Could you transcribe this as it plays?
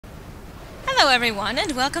Hello everyone,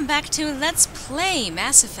 and welcome back to Let's Play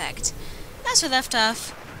Mass Effect. As we left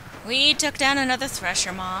off, we took down another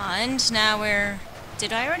Thresher Maw, and now we're...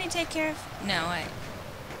 Did I already take care of... No, I...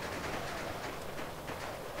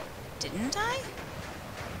 Didn't I?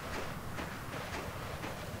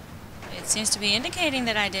 It seems to be indicating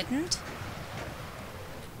that I didn't.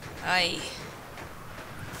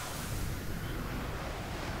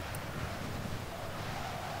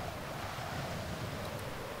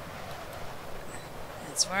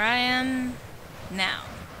 That's where I am now.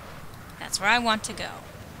 That's where I want to go.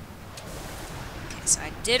 Okay, so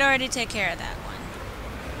I did already take care of that one.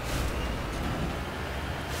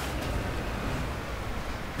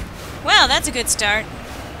 Well, that's a good start.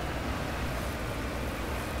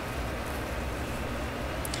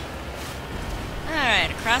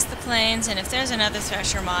 Alright, across the plains, and if there's another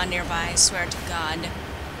Thresher Maw nearby, I swear to God.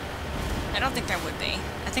 I don't think there would be.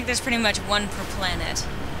 I think there's pretty much one per planet.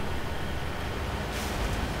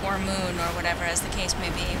 Or moon, or whatever, as the case may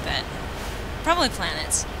be, but probably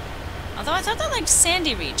planets. Although I thought they liked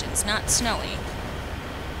sandy regions, not snowy.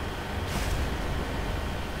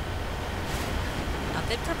 A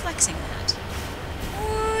bit perplexing, that.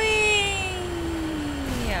 Whee!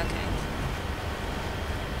 Okay.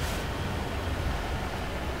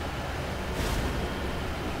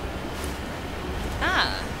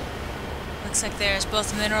 Ah. Looks like there's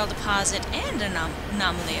both a mineral deposit and an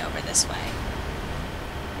anomaly over this way.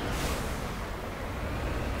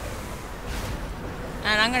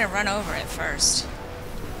 And I'm gonna run over it first.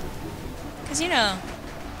 Because, you know,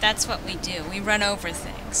 that's what we do. We run over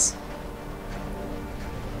things.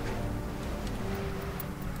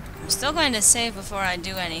 I'm still going to save before I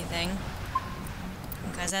do anything.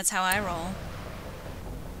 Because that's how I roll.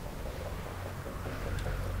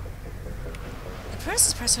 At first,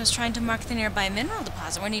 this person was trying to mark the nearby mineral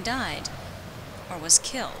deposit when he died. Or was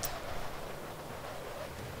killed.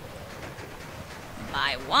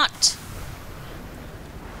 By what?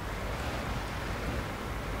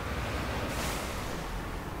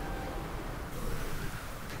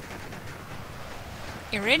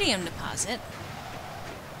 Iridium deposit.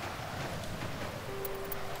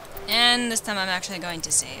 And this time I'm actually going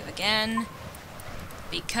to save again.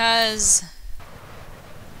 Because...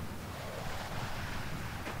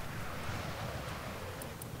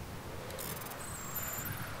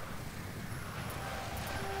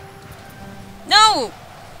 No!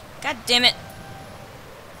 God damn it.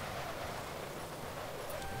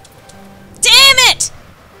 Damn it!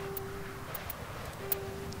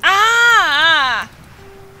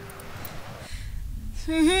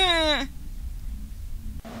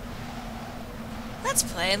 Let's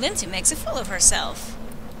play. Lindsay makes a fool of herself.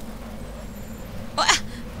 Oh, ah.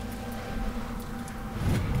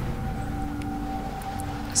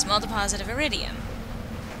 A small deposit of iridium.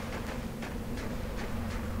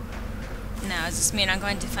 Now, does this mean I'm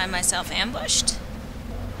going to find myself ambushed?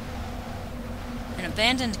 An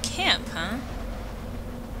abandoned camp, huh?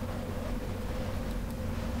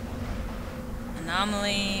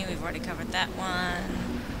 Anomaly, we've already covered that one.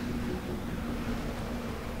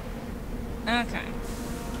 Okay.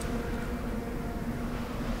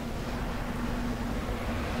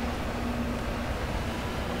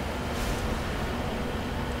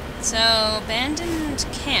 So, abandoned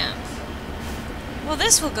camp. Well,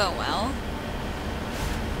 this will go well.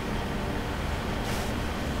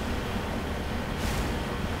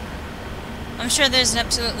 I'm sure there's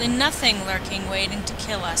absolutely nothing lurking waiting to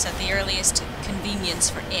kill us at the earliest convenience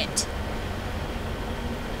for it.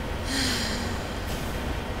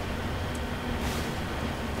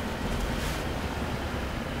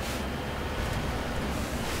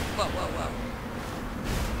 Whoa, whoa, whoa.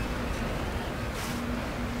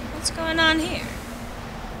 What's going on here?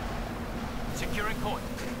 Securing point.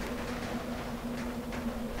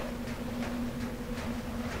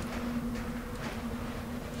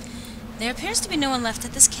 There appears to be no one left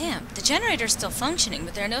at this camp. The generator is still functioning,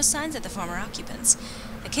 but there are no signs of the former occupants.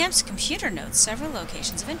 The camp's computer notes several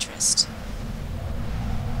locations of interest.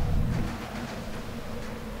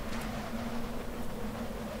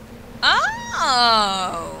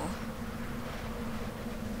 Oh!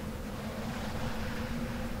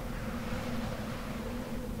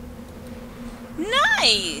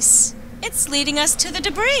 Nice! It's leading us to the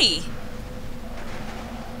debris!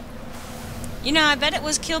 You know, I bet it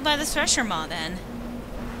was killed by the Thresher Maw then.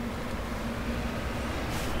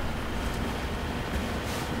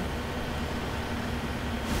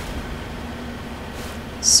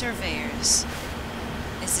 Surveyors.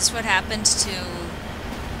 Is this what happened to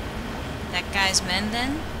that guy's men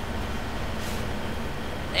then?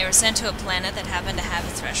 They were sent to a planet that happened to have a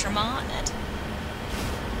Thresher Maw on it.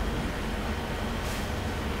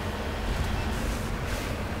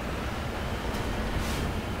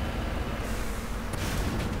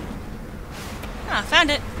 Ah,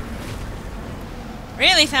 found it.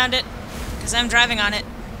 Really found it. Because I'm driving on it.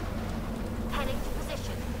 Heading to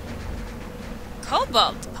position.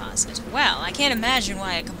 Cobalt deposit. Well, I can't imagine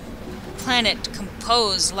why a planet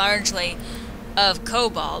composed largely of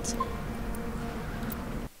cobalt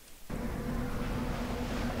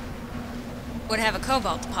would have a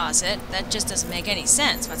cobalt deposit. That just doesn't make any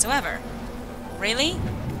sense whatsoever. Really?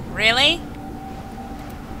 Really?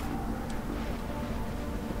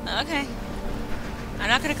 Okay. I'm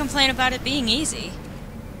not going to complain about it being easy.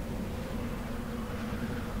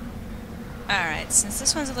 Alright, since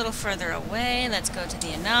this one's a little further away, let's go to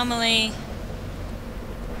the anomaly.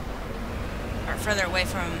 Or further away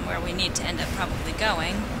from where we need to end up probably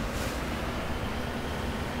going.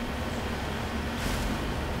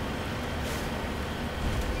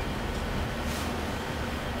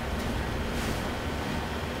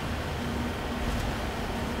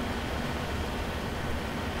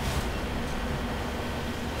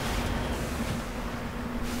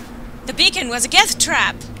 The beacon was a geth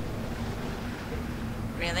trap!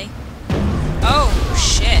 Really? Oh,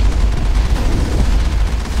 shit.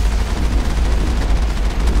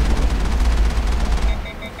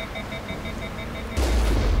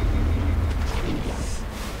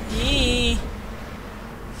 Yee.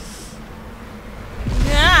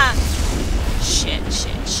 Ah! Shit,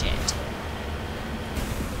 shit, shit.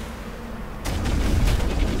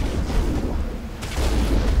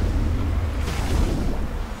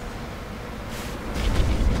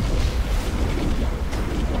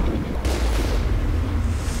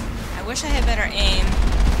 I wish I had better aim.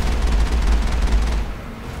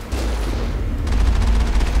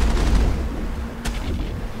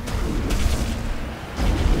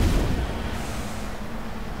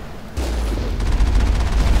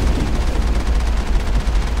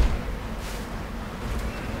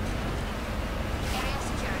 Area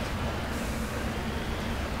secured.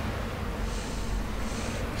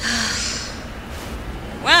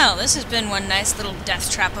 Well, this has been one nice little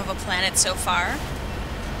death trap of a planet so far.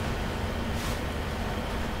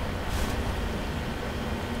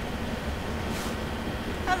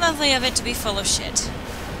 How lovely of it to be full of shit.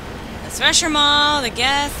 The Thresher Maw, the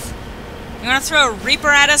Geth. You wanna throw a Reaper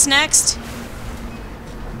at us next?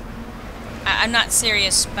 I'm not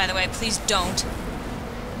serious, by the way, please don't.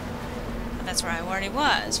 But that's where I already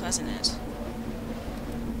was, wasn't it?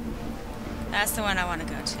 That's the one I want to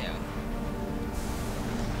go to.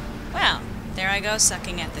 Well, there I go,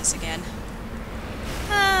 sucking at this again.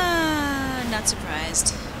 Ah, not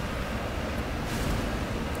surprised.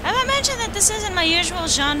 Have I mentioned that this isn't my usual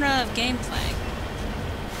genre of gameplay?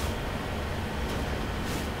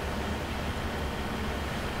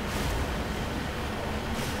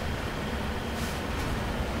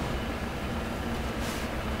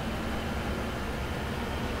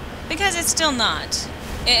 Because it's still not.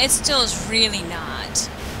 It still is really not.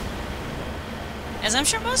 As I'm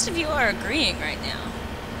sure most of you are agreeing right now.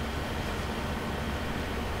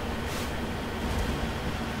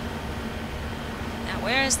 Now,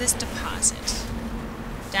 where is this deposit?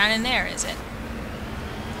 Down in there, is it?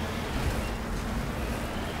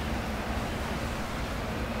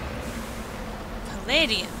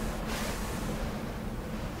 Palladium.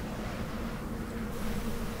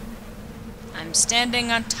 I'm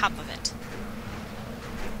standing on top of it.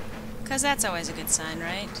 'Cause that's always a good sign,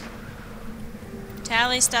 right?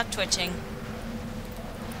 Tally, stop twitching.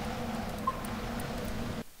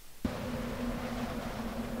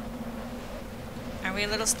 Are we a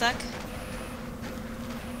little stuck?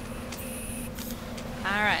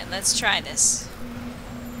 Alright, let's try this.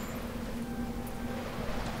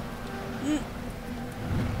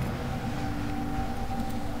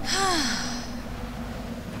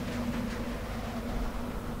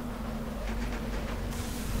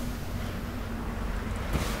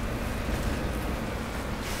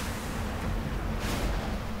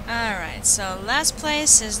 Alright, so last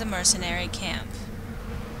place is the mercenary camp.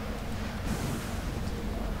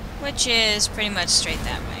 Which is pretty much straight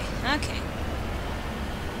that way. Okay.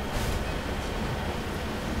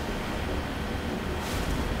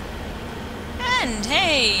 And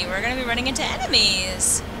hey, we're gonna be running into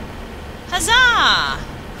enemies! Huzzah!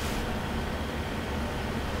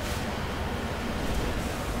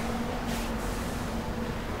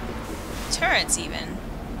 Turrets even.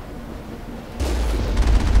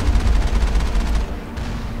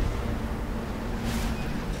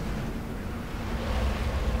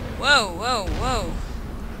 Whoa, whoa, whoa.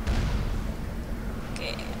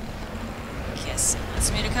 Okay. Guess it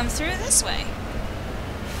wants me to come through this way.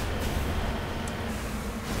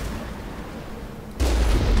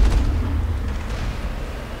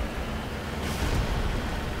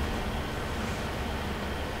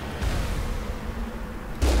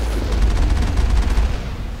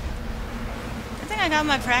 I got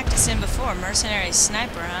my practice in before. Mercenary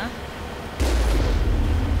sniper, huh?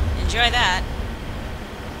 Enjoy that.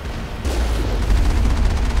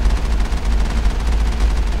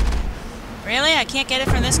 Really? I can't get it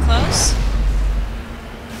from this close?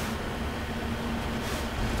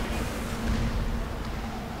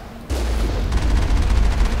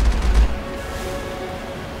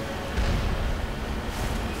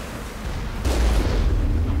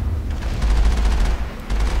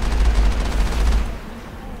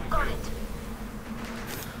 Got it.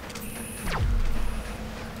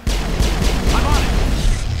 I'm on it.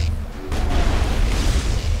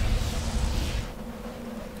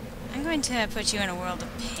 I'm going to put you in a world of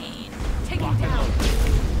pain. Take him down.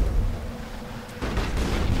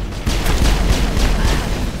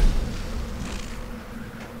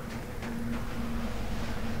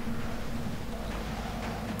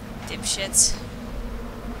 Dipshits.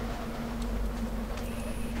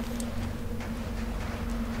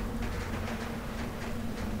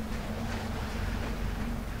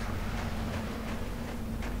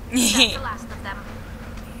 That's the last of them.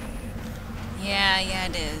 Yeah,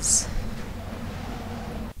 it is.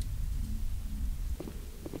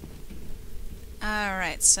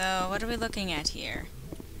 Alright, so what are we looking at here?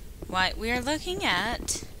 Why, we are looking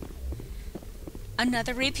at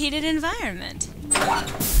another repeated environment.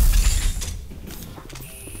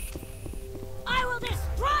 I will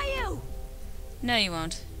destroy you! No, you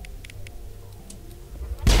won't.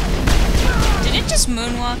 Did it just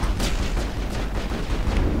moonwalk?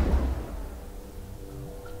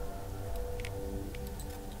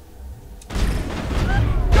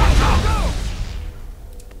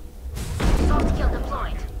 Salt skill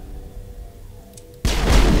deployed.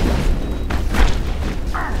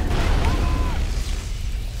 I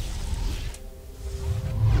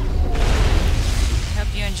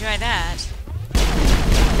hope you enjoy that.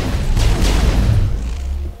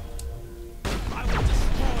 I will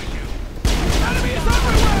destroy you. Enemy is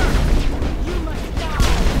everywhere. You must die.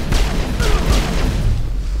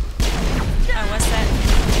 Oh, what's that?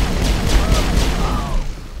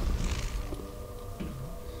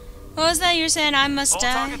 What was that? You're saying I must All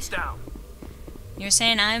die? targets down. You're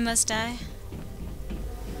saying I must die?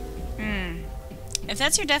 If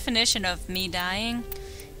that's your definition of me dying,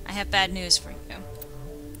 I have bad news for you.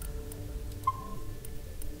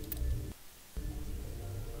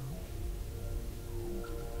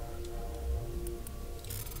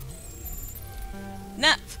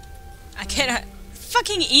 Nah, I get a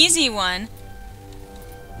fucking easy one,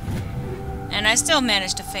 and I still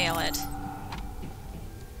managed to fail it.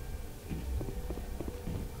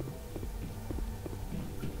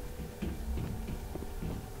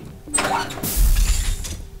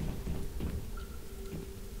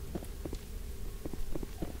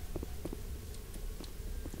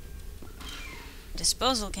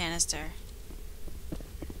 Disposal canister.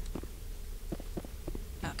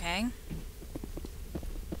 Okay.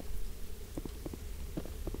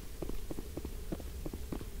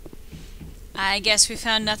 I guess we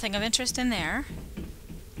found nothing of interest in there.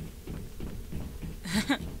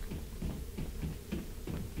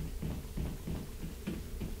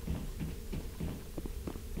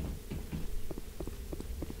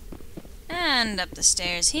 And up the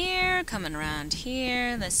stairs here, coming around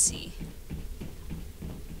here, let's see.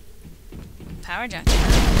 Power junction.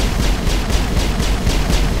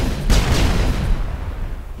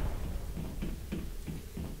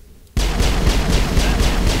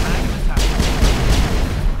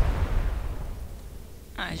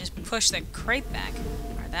 I just pushed the crate back.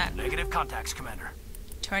 Or that. Negative contacts, Commander.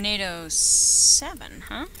 Tornado 7,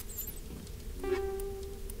 huh?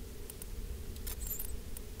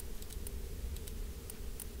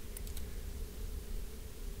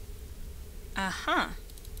 Uh-huh.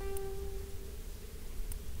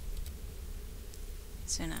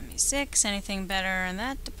 Tsunami 6, anything better in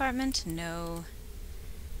that department? No.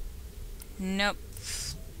 Nope.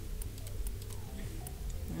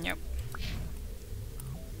 Nope.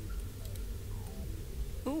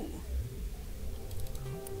 Ooh.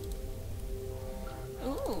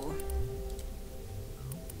 Ooh.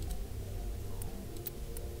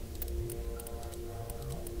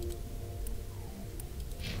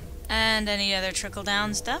 And any other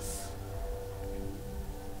trickle-down stuff?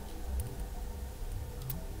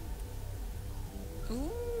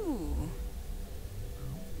 Ooh.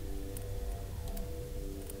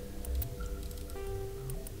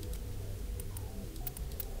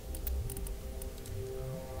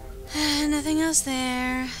 Nothing else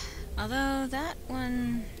there. Although that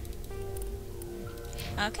one...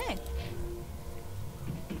 Okay.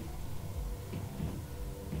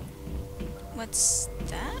 What's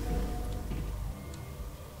that?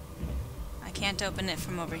 can't open it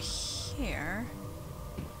from over here.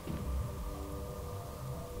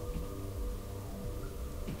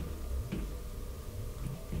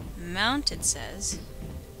 Mount, it says.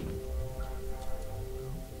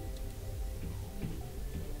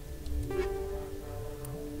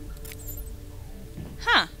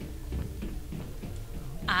 Huh.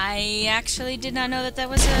 I actually did not know that that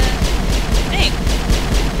was a thing.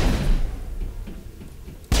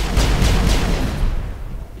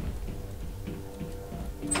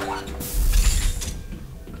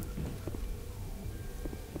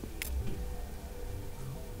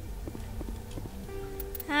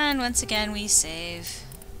 And once again we save.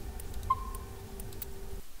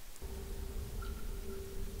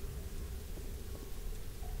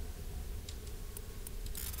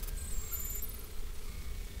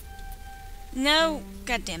 No,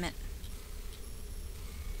 god damn it.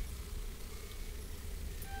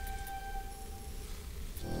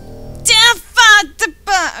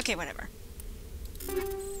 Okay, whatever.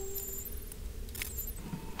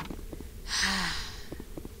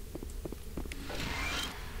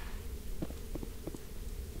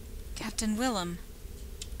 Captain Willem.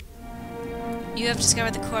 You have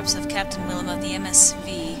discovered the corpse of Captain Willem of the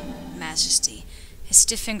MSV Majesty. His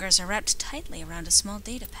stiff fingers are wrapped tightly around a small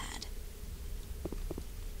data pad.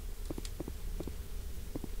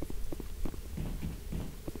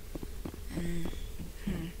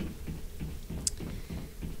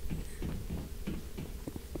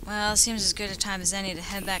 Well, seems as good a time as any to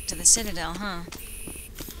head back to the Citadel, huh?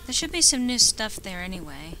 There should be some new stuff there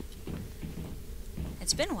anyway.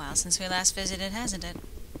 It's been a while since we last visited, hasn't it?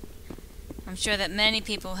 I'm sure that many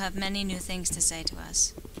people have many new things to say to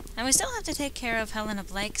us. And we still have to take care of Helena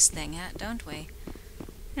Blake's thing, don't we?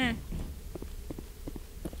 I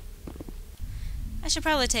should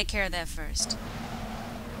probably take care of that first.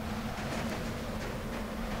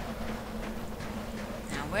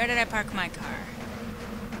 Now, where did I park my car?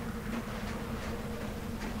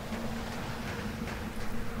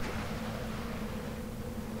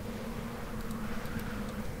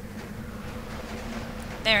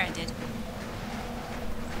 There, I did.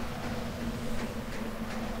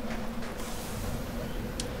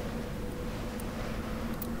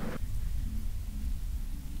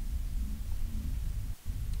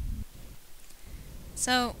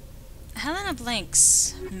 So, Helena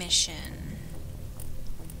Blake's mission.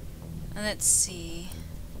 Let's see.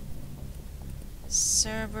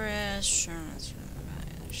 Cerberus, shows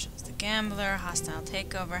the gambler, hostile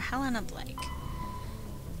takeover, Helena Blake.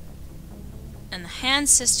 And the hand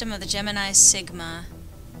system of the Gemini Sigma.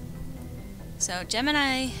 So,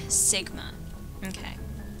 Gemini Sigma. Okay.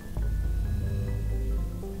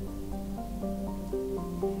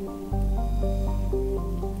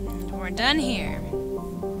 And we're done here.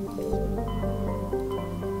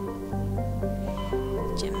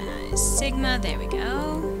 Gemini Sigma, there we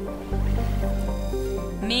go.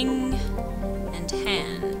 Ming and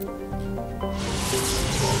Han.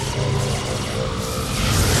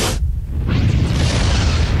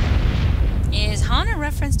 Is Han a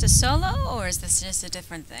reference to Solo, or is this just a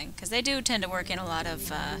different thing? Because they do tend to work in a lot of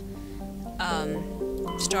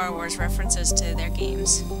Star Wars references to their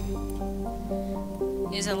games.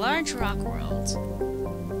 Is a large rock world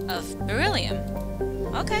of beryllium.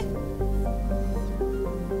 Okay.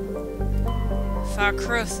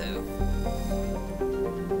 Farkrothu.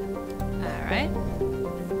 Alright.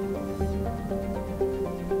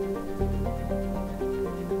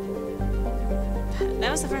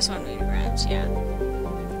 That was the first one we grabbed, yeah.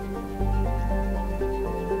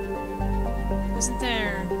 Wasn't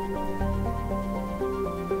there...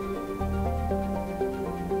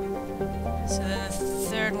 So then the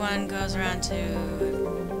third one goes around to...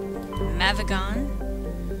 Mavigon.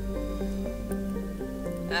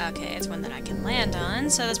 Okay, it's one that I can land on,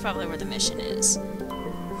 so that's probably where the mission is.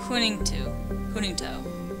 Huningto.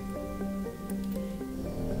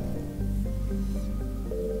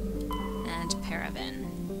 And Paraven.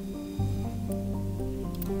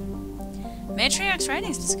 Matriarch's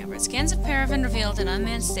writings discovered. Scans of Paraven revealed an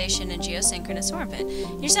unmanned station in geosynchronous orbit.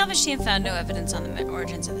 Your salvage team found no evidence on the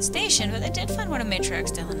origins of the station, but they did find one of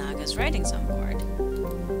Matriarch Delanaga's writings on board.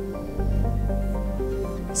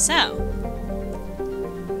 So,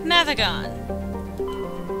 Mavigon.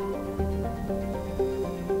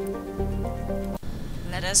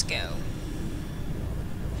 Let us go.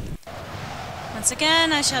 Once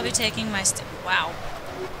again, I shall be taking my wow.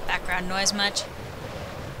 Background noise much?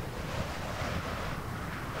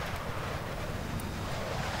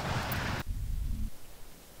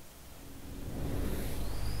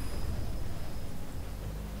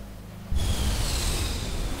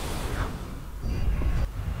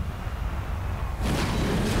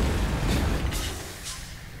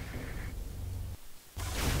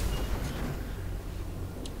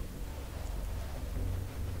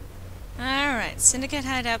 Syndicate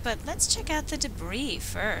hideout, but let's check out the debris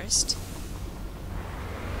first.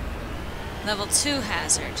 Level 2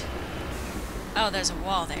 hazard. Oh, there's a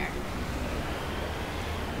wall there.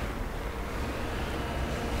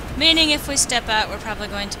 Meaning if we step out, we're probably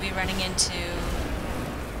going to be running into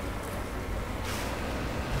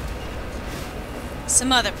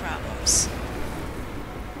some other problems.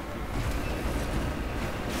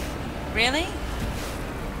 Really?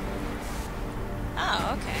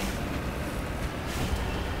 Oh, okay.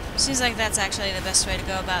 Seems like that's actually the best way to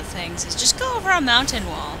go about things, is just go over a mountain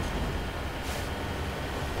wall.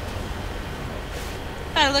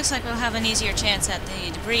 But it looks like we'll have an easier chance at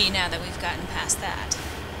the debris now that we've gotten past that.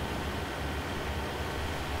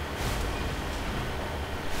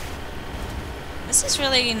 This is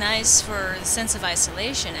really nice for the sense of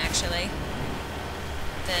isolation, actually.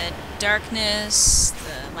 The darkness,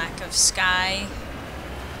 the lack of sky,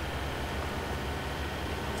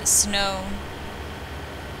 the snow.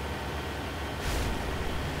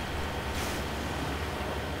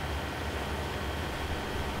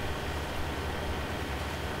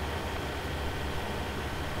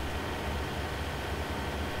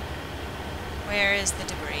 Where is the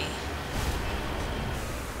debris?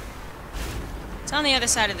 It's on the other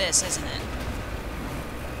side of this, isn't it?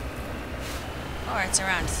 Or it's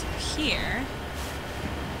around through here.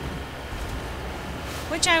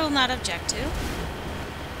 Which I will not object to.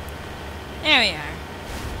 There we are.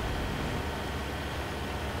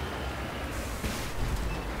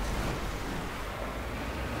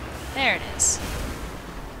 There it is.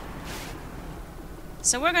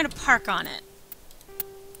 So we're going to park on it.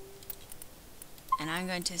 And I'm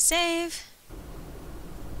going to save.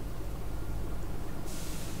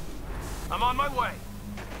 I'm on my way.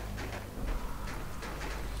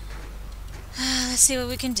 Let's see what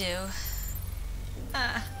we can do.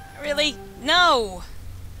 Really? No!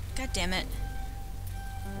 God damn it.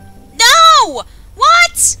 No!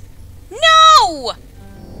 What? No!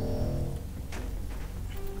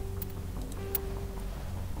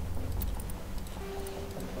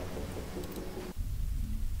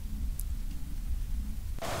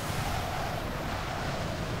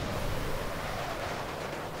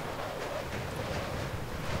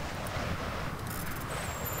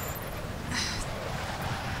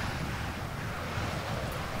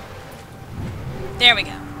 There we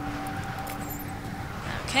go.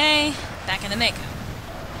 Okay, back into makeup.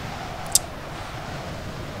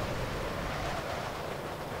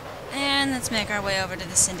 And let's make our way over to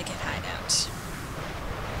the Syndicate hideout.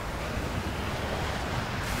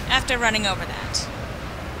 After running over that.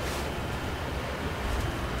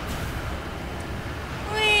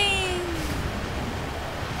 Whee!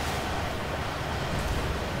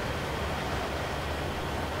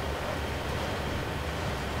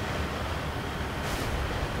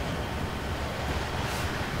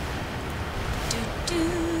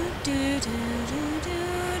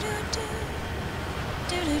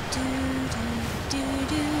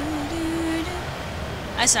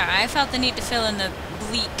 I felt the need to fill in the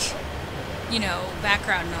bleak, you know,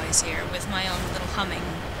 background noise here with my own little humming.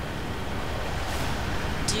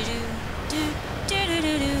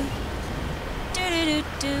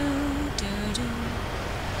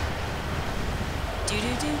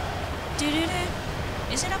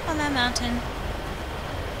 Is it up on that mountain?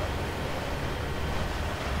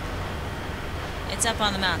 It's up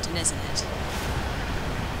on the mountain, isn't it?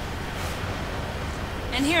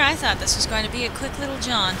 And here I thought this was going to be a quick little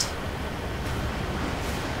jaunt.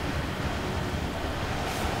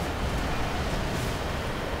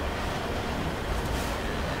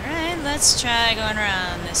 Alright, let's try going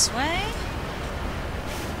around this way.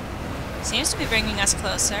 Seems to be bringing us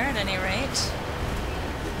closer, at any rate.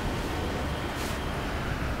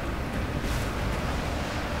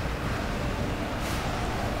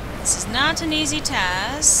 This is not an easy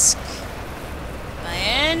task, by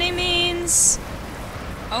any means.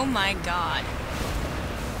 Oh my god.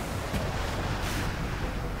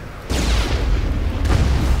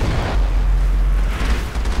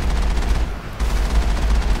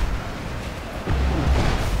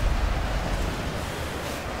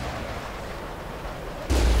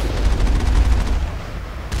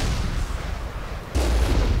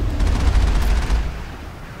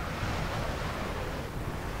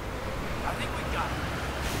 I think we got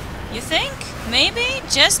it. You think? Maybe?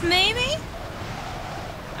 Just maybe?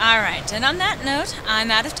 Alright, and on that note, I'm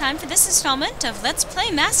out of time for this installment of Let's Play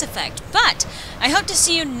Mass Effect, but I hope to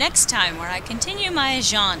see you next time where I continue my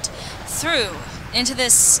jaunt through into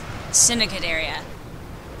this Syndicate area.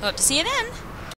 Hope to see you then!